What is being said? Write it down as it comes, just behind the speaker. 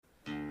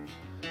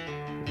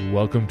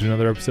Welcome to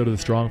another episode of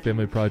the Strong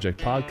Family Project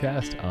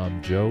podcast.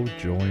 I'm Joe,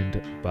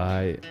 joined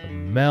by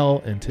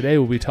Mel, and today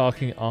we'll be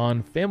talking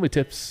on family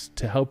tips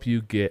to help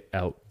you get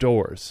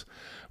outdoors.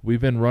 We've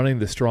been running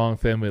the Strong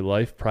Family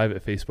Life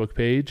private Facebook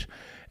page,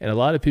 and a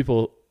lot of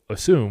people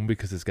assume,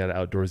 because it's got an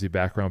outdoorsy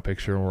background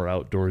picture and we're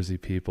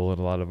outdoorsy people, and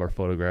a lot of our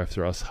photographs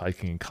are us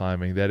hiking and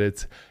climbing, that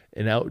it's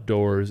an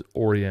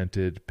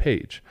outdoors-oriented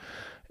page.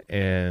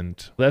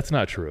 And that's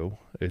not true.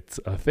 It's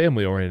a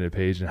family-oriented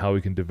page and how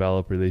we can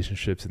develop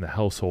relationships in the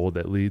household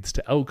that leads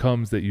to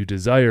outcomes that you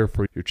desire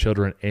for your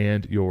children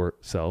and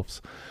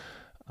yourselves.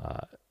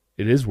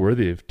 It is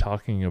worthy of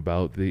talking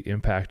about the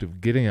impact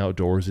of getting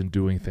outdoors and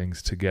doing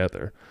things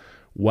together.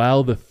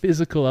 While the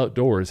physical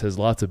outdoors has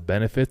lots of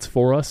benefits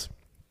for us,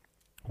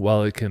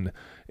 while it can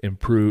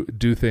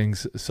do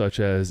things such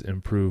as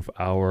improve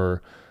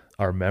our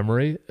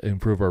memory,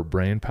 improve our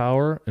brain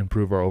power,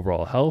 improve our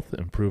overall health,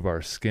 improve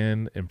our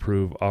skin,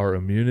 improve our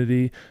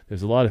immunity.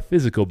 There's a lot of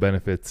physical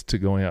benefits to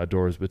going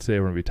outdoors, but today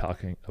we're going to be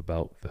talking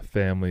about the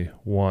family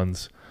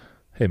ones.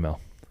 Hey, Mel.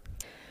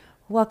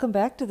 Welcome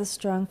back to the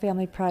Strong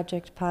Family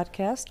Project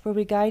podcast, where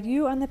we guide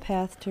you on the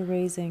path to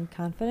raising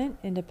confident,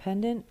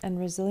 independent, and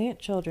resilient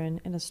children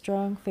in a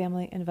strong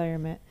family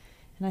environment.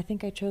 And I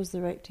think I chose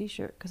the right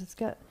t-shirt because it's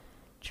got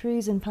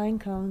trees and pine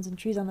cones and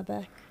trees on the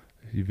back.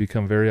 You've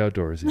become very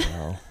outdoorsy,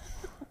 Mel.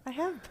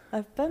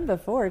 I've been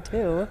before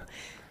too,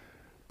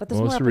 but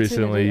there's Most more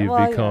recently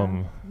you've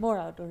become more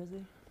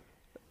outdoorsy,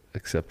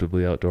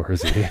 acceptably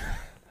outdoorsy.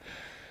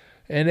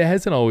 And it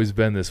hasn't always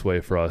been this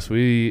way for us.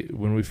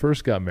 When we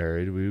first got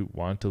married, we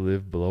wanted to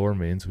live below our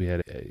means. We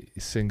had a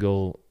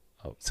single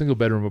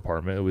bedroom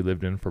apartment that we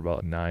lived in for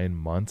about 9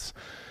 months,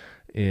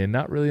 and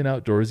not really an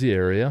outdoorsy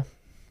area.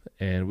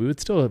 And we would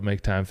still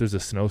make time if there's a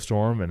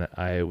snowstorm, and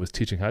I was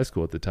teaching high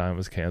school at the time. It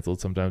was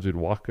canceled. Sometimes we'd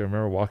walk. I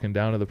remember walking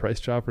down to the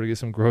Price Chopper to get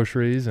some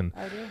groceries and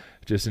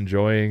just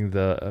enjoying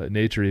the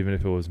nature, even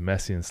if it was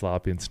messy and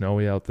sloppy and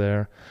snowy out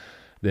there.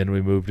 Then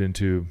we moved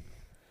into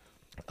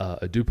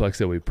a duplex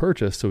that we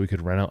purchased so we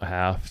could rent out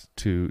half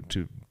to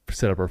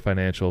set up our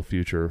financial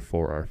future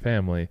for our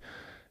family.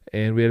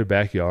 And we had a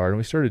backyard, and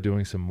we started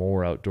doing some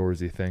more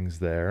outdoorsy things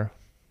there.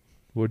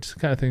 What's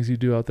the kind of things you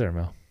do out there,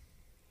 Mel?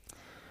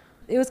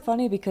 It was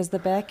funny because the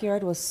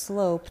backyard was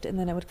sloped and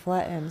then it would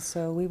flatten,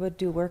 so we would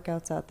do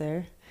workouts out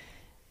there.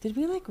 Did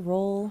we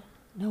roll?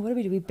 No, what did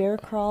we do? We bear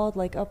crawled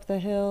up the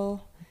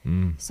hill.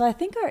 So I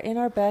think in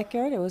our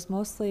backyard it was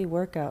mostly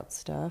workout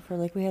stuff, or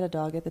we had a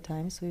dog at the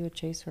time, so we would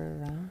chase her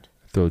around.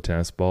 Throw a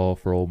tennis ball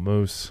for old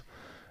Moose.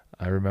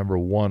 I remember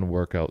one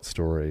workout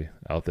story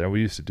out there. We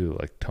used to do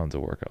tons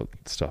of workout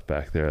stuff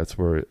back there. That's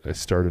where I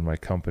started my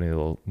company, a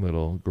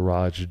little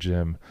garage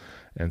gym,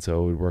 and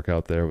so we'd work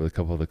out there with a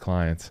couple of the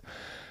clients.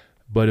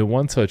 But in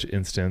one such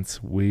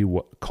instance, we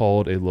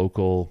called a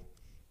local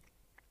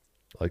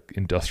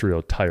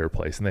industrial tire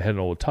place, and they had an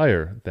old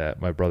tire that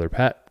my brother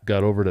Pat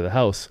got over to the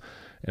house,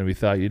 and we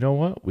thought, you know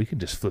what, we can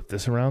just flip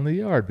this around the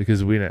yard,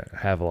 because we didn't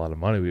have a lot of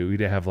money. We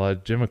didn't have a lot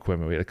of gym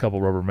equipment. We had a couple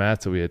rubber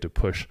mats that we had to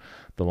push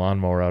the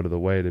lawnmower out of the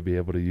way to be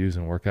able to use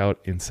and work out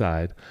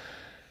inside.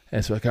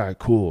 And so all right,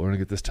 cool, we're going to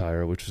get this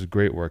tire, which was a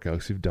great workout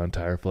because we've done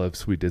tire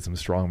flips. We did some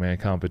strongman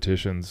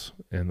competitions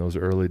in those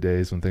early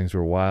days when things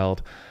were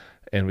wild.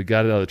 And we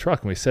got it out of the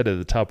truck and we set it at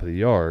the top of the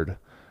yard.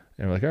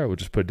 And we're all right, we'll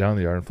just put it down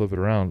the yard and flip it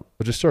around.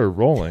 We just started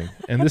rolling.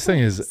 And this thing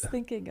is...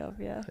 thinking of,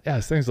 yeah. Yeah,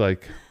 this thing's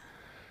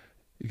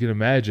you can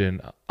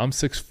imagine, I'm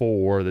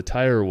 6'4". The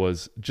tire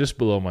was just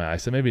below my eye,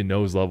 so maybe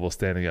nose level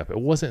standing up. It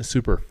wasn't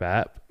super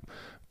fat,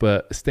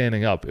 but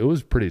standing up, it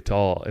was pretty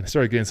tall. And it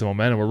started getting some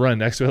momentum. We're running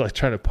next to it,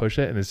 trying to push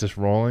it, and it's just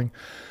rolling.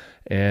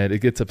 And it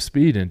gets up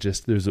speed, and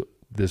just there's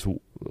this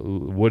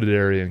wooded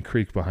area and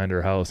creek behind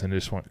our house, and it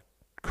just went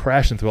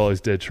crashing through all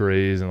these dead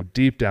trees and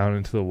deep down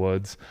into the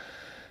woods.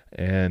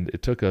 And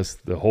it took us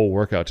the whole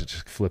workout to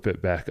just flip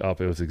it back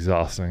up. It was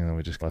exhausting, and then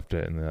we just left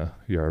it in the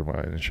yard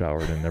and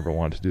showered and never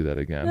wanted to do that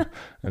again.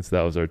 And so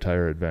that was our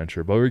tire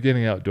adventure. But we were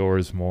getting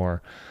outdoors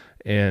more,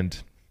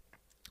 and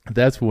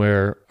that's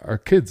where our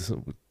kids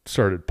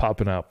started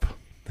popping up.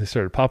 They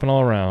started popping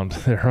all around.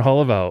 They're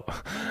all about.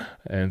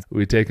 And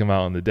we take them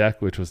out on the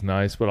deck, which was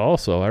nice. But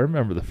also, I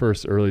remember the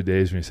first early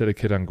days when you set a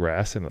kid on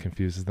grass, and it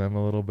confuses them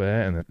a little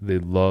bit. And they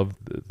love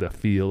the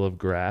feel of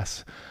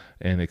grass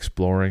and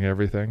exploring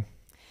everything.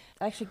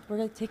 Actually,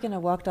 we're taking a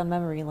walk down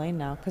memory lane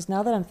now, because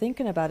now that I'm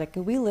thinking about it,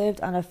 we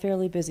lived on a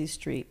fairly busy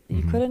street.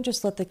 You couldn't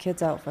just let the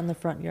kids out from the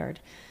front yard.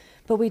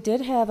 But we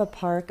did have a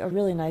park, a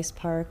really nice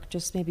park,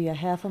 just maybe a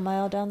half a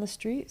mile down the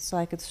street, so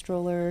I could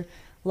stroller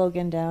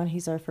Logan down.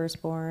 He's our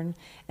firstborn,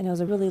 and it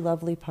was a really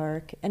lovely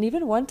park. And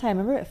even one time,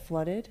 remember, it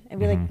flooded, and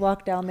we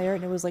walked down there,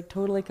 and it was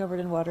totally covered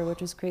in water,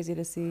 which was crazy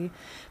to see.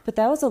 But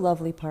that was a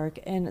lovely park,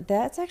 and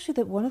that's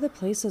actually one of the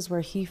places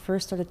where he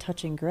first started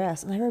touching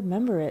grass, and I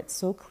remember it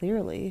so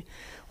clearly.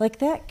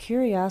 That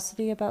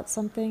curiosity about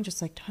something,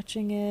 just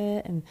touching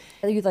it, and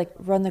you'd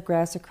run the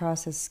grass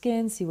across his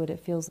skin, see what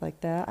it feels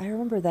like. That I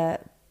remember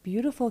that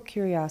beautiful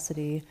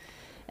curiosity.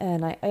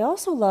 And I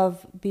also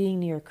love being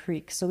near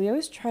creeks. So we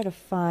always try to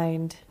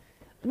find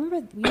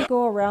remember you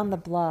go around the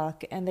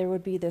block and there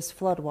would be this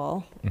flood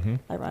wall, Mm-hmm.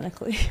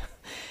 ironically.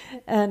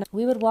 And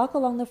we would walk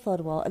along the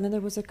flood wall, and then there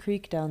was a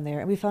creek down there.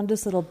 And we found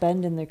this little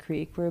bend in the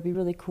creek where it'd be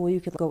really cool.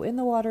 You could go in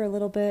the water a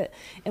little bit.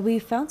 And we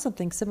found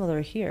something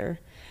similar here.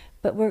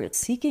 But we're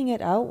seeking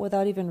it out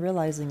without even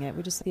realizing it.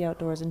 We just be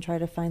outdoors and try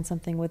to find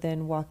something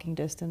within walking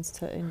distance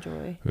to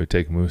enjoy. We would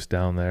take Moose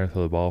down there,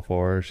 throw the ball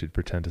for her. She'd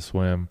pretend to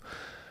swim.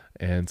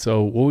 And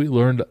so what we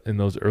learned in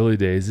those early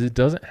days is it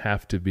doesn't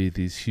have to be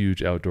these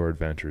huge outdoor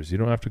adventures. You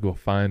don't have to go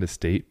find a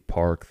state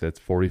park that's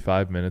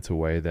 45 minutes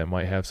away that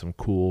might have some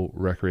cool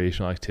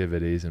recreational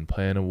activities and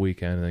plan a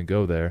weekend and then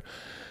go there.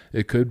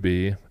 It could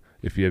be,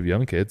 if you have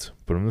young kids,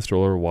 put them in the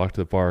stroller, walk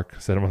to the park,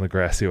 set them on the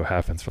grass, see what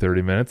happens for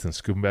 30 minutes, and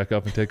scoop them back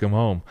up and take them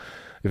home.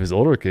 If it's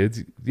older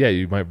kids, yeah,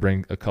 you might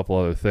bring a couple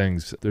other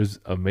things. There's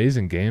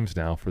amazing games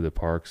now for the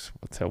parks.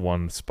 What's that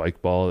one,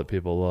 spike ball that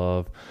people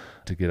love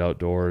to get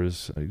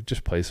outdoors? You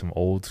just play some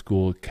old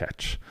school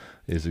catch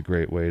is a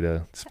great way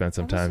to spend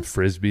some time.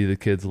 Frisbee the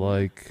kids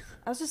like.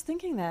 I was just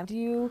thinking that. Do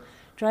you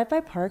drive by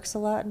parks a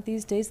lot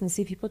these days and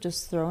see people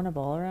just throwing a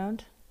ball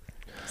around?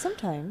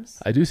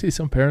 Sometimes. I do see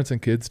some parents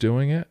and kids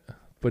doing it,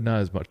 but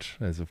not as much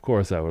as, of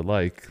course, I would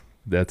like.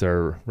 That's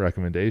our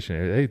recommendation.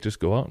 Hey, just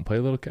go out and play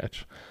a little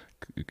catch.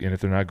 And if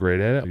they're not great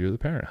at it, you're the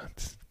parent.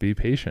 Just be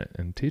patient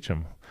and teach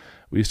them.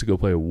 We used to go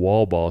play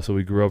wall ball. So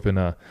we grew up in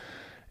a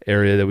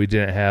area that we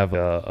didn't have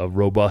a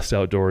robust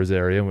outdoors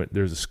area.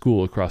 There's a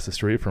school across the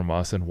street from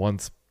us, and one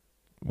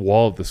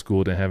wall of the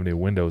school didn't have any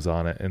windows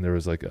on it. And there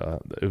was it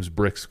was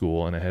brick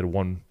school, and it had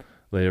one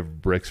layer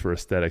of bricks for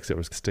aesthetics that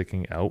was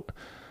sticking out.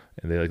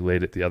 And they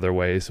laid it the other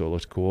way so it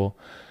looked cool.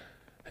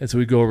 And so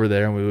we'd go over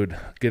there and we would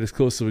get as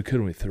close as we could,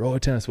 and we'd throw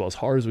a tennis ball as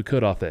hard as we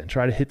could off that and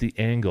try to hit the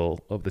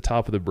angle of the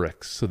top of the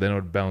bricks. So then it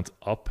would bounce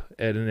up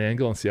at an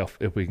angle and see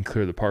if we can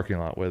clear the parking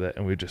lot with it.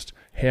 And we'd just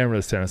hammer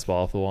this tennis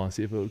ball off the wall and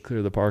see if it would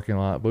clear the parking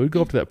lot. But we'd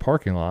go up to that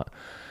parking lot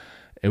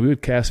and we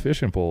would cast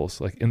fishing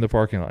poles in the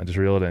parking lot and just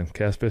reel it in.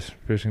 Cast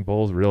fishing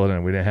poles, reel it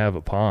in. We didn't have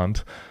a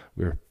pond.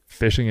 We were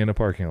fishing in a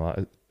parking lot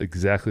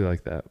exactly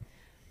like that.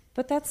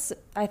 But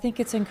I think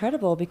it's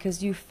incredible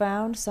because you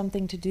found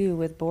something to do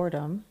with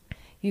boredom.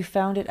 You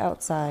found it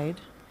outside,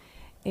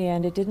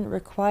 and it didn't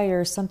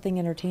require something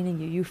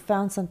entertaining you. You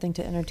found something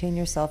to entertain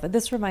yourself. And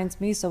this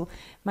reminds me, so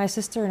my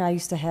sister and I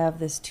used to have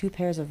these 2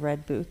 pairs of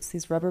red boots,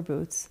 these rubber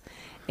boots,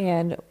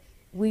 and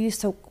we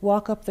used to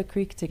walk up the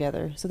creek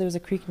together. So there was a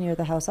creek near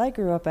the house I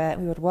grew up at,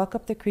 and we would walk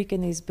up the creek in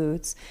these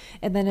boots,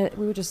 and then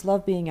we would just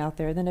love being out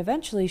there. And then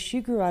eventually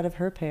she grew out of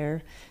her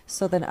pair,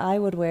 so then I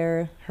would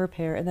wear her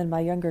pair, and then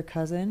my younger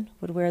cousin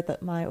would wear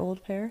my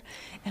old pair.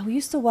 And we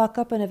used to walk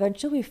up, and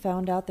eventually we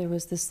found out there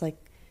was this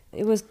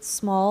it was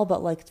small, but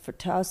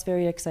to us,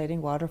 very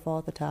exciting waterfall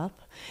at the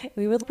top.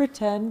 We would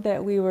pretend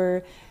that we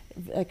were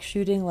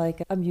shooting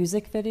a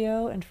music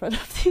video in front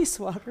of these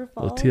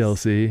waterfalls. Little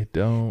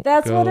TLC,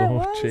 That's what it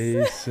was.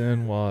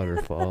 Chasing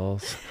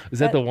waterfalls. Is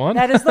that the one?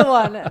 That is the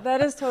one.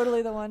 That is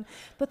totally the one.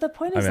 But the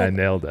point is, I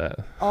nailed that.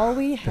 All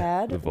we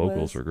had the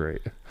vocals were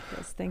great.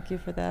 Yes, thank you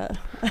for that.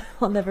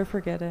 I'll never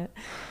forget it.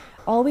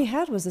 All we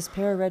had was this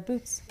pair of red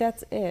boots.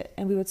 That's it.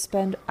 And we would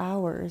spend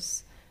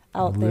hours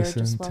out there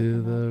just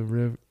walking. Listen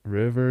to the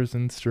rivers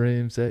and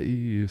streams that you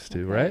used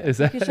to, right? Is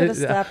that? You should have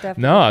stopped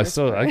after. No, I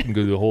can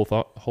go through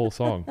the whole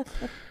song.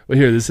 But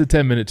here, this is a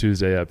 10-minute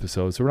Tuesday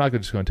episode, so we're not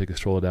just going to take a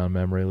stroll down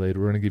memory lane.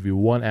 We're going to give you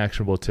one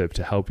actionable tip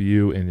to help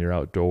you in your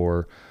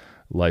outdoor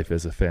life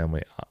as a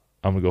family.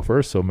 I'm going to go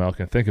first so Mel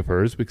can think of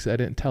hers because I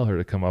didn't tell her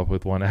to come up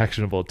with one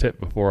actionable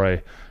tip before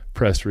I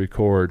pressed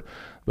record.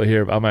 But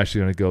here, I'm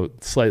actually going to go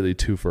slightly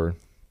twofer.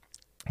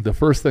 The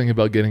first thing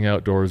about getting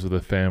outdoors with a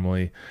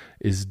family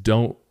is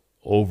don't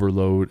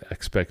overload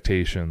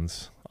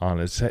expectations on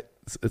it.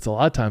 It's a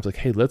lot of times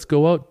hey, let's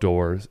go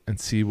outdoors and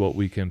see what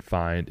we can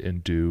find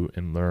and do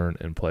and learn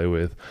and play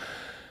with.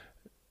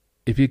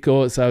 If you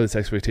go outside with this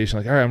expectation,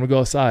 all right, I'm going to go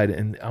outside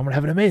and I'm going to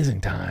have an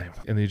amazing time.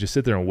 And then you just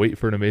sit there and wait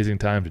for an amazing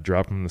time to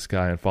drop from the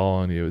sky and fall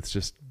on you. It's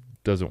just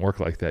doesn't work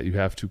like that. You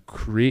have to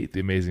create the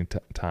amazing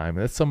time.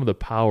 And that's some of the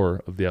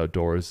power of the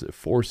outdoors. It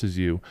forces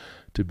you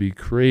to be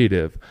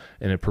creative,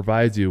 and it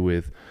provides you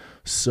with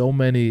so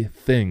many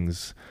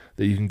things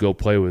that you can go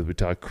play with. We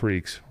talk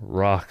creeks,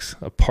 rocks,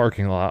 a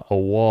parking lot, a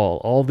wall.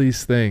 All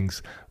these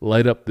things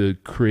light up the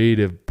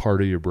creative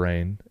part of your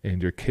brain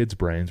and your kids'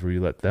 brains where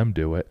you let them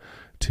do it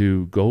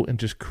to go and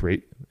just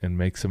create and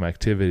make some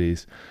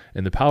activities.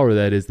 And the power of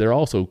that is they're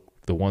also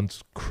the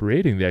ones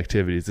creating the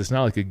activities. It's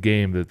not like a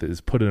game that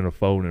is put in a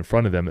phone in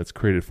front of them that's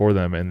created for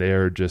them and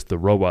they're just the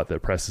robot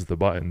that presses the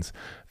buttons.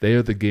 They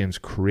are the game's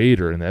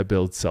creator, and that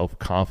builds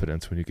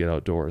self-confidence when you get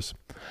outdoors.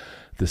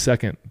 The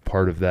second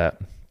part of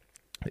that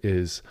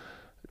is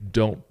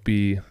don't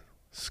be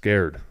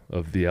scared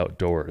of the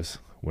outdoors.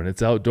 When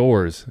it's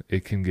outdoors,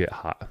 it can get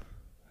hot.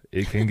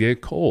 It can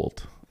get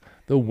cold.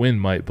 The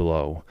wind might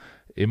blow.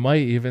 It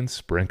might even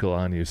sprinkle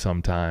on you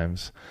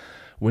sometimes.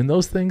 When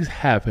those things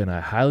happen, I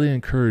highly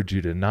encourage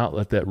you to not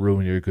let that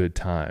ruin your good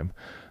time.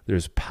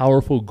 There's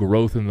powerful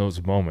growth in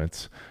those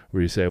moments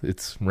where you say,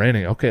 it's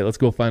raining. Okay, let's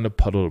go find a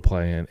puddle to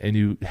play in. And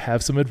you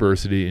have some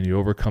adversity and you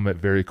overcome it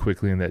very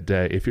quickly in that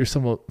day. If you're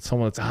someone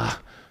that's,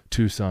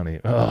 too sunny,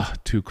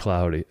 too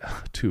cloudy,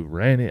 too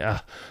rainy,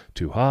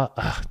 too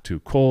hot, too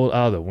cold,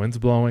 the wind's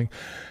blowing,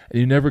 and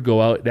you never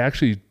go out, it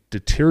actually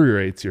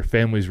deteriorates your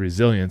family's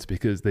resilience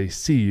because they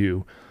see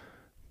you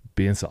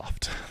being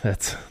soft.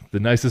 That's the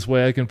nicest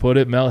way I can put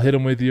it. Mel, hit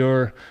them with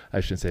your, I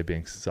shouldn't say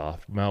being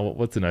soft. Mel,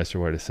 what's a nicer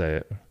way to say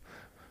it?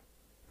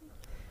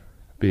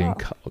 Being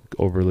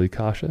overly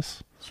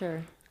cautious?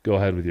 Sure. Go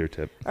ahead with your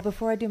tip.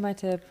 Before I do my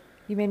tip,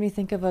 you made me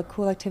think of a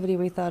cool activity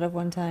we thought of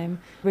one time.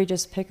 We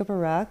just pick up a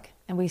rock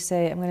and we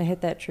say, I'm going to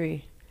hit that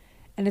tree.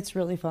 And it's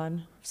really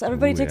fun. So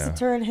everybody takes a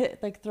turn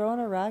throwing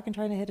a rock and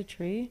trying to hit a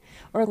tree.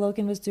 Or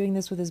Logan was doing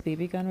this with his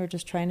BB gun. We're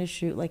just trying to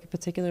shoot like a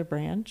particular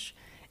branch.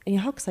 And you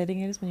know how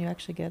exciting it is when you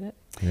actually get it?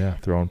 Yeah,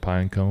 throwing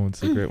pine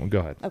cones is a great one. Go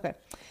ahead. Okay.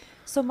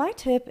 So my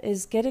tip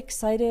is get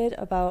excited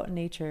about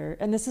nature.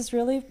 And this is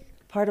really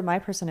part of my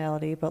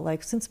personality, but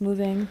like since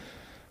moving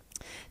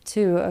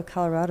to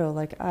Colorado,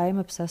 like I'm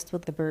obsessed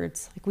with the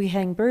birds. Like we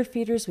hang bird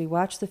feeders, we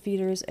watch the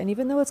feeders, and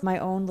even though it's my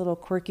own little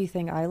quirky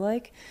thing I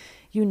like,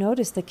 you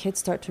notice the kids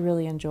start to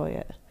really enjoy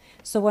it.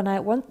 So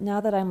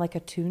now that I'm like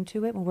attuned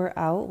to it, when we're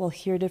out, we'll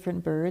hear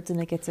different birds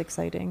and it gets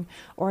exciting.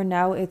 Or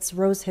now it's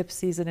rose hip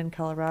season in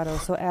Colorado.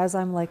 So as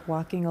I'm like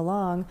walking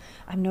along,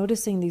 I'm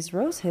noticing these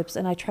rose hips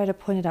and I try to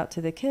point it out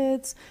to the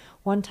kids.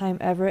 One time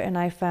Everett and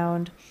I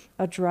found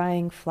a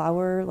drying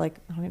flower, like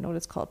I don't even know what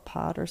it's called,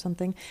 pod or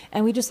something.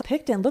 And we just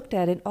picked it and looked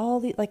at it. All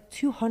the like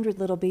 200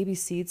 little baby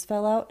seeds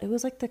fell out. It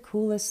was like the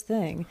coolest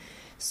thing.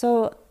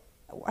 So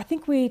I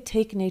think we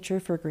take nature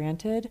for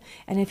granted.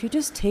 And if you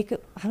just take a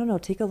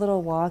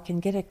little walk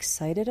and get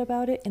excited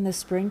about it in the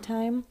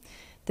springtime.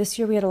 This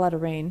year we had a lot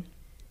of rain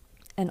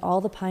and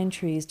all the pine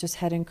trees just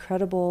had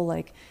incredible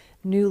like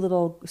new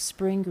little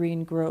spring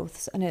green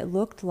growths. And it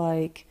looked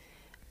like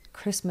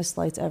Christmas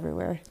lights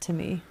everywhere to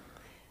me.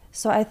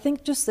 So I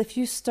think just if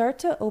you start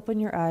to open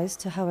your eyes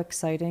to how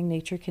exciting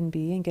nature can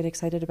be and get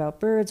excited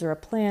about birds or a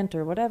plant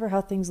or whatever,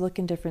 how things look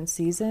in different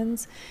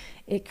seasons,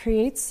 it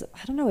creates,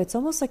 it's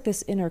almost like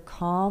this inner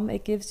calm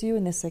it gives you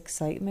and this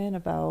excitement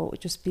about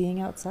just being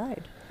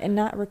outside and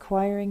not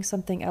requiring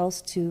something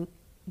else to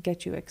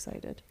get you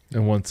excited.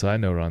 And one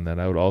side note on that,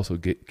 I would also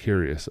get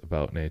curious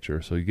about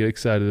nature. So you get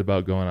excited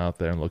about going out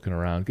there and looking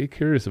around. Get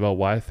curious about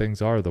why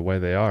things are the way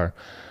they are.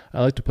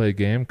 I like to play a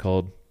game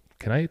called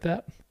Can I Eat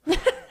That?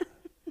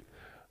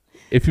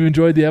 If you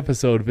enjoyed the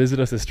episode, visit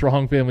us at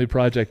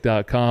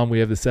strongfamilyproject.com. We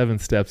have the 7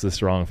 steps of the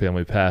Strong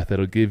Family Path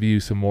that'll give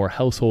you some more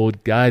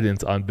household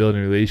guidance on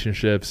building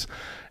relationships,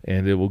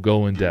 and it will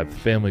go in depth.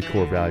 Family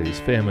core values,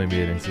 family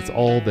meetings. It's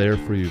all there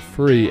for you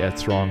free at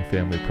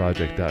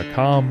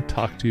strongfamilyproject.com.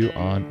 Talk to you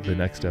on the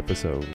next episode.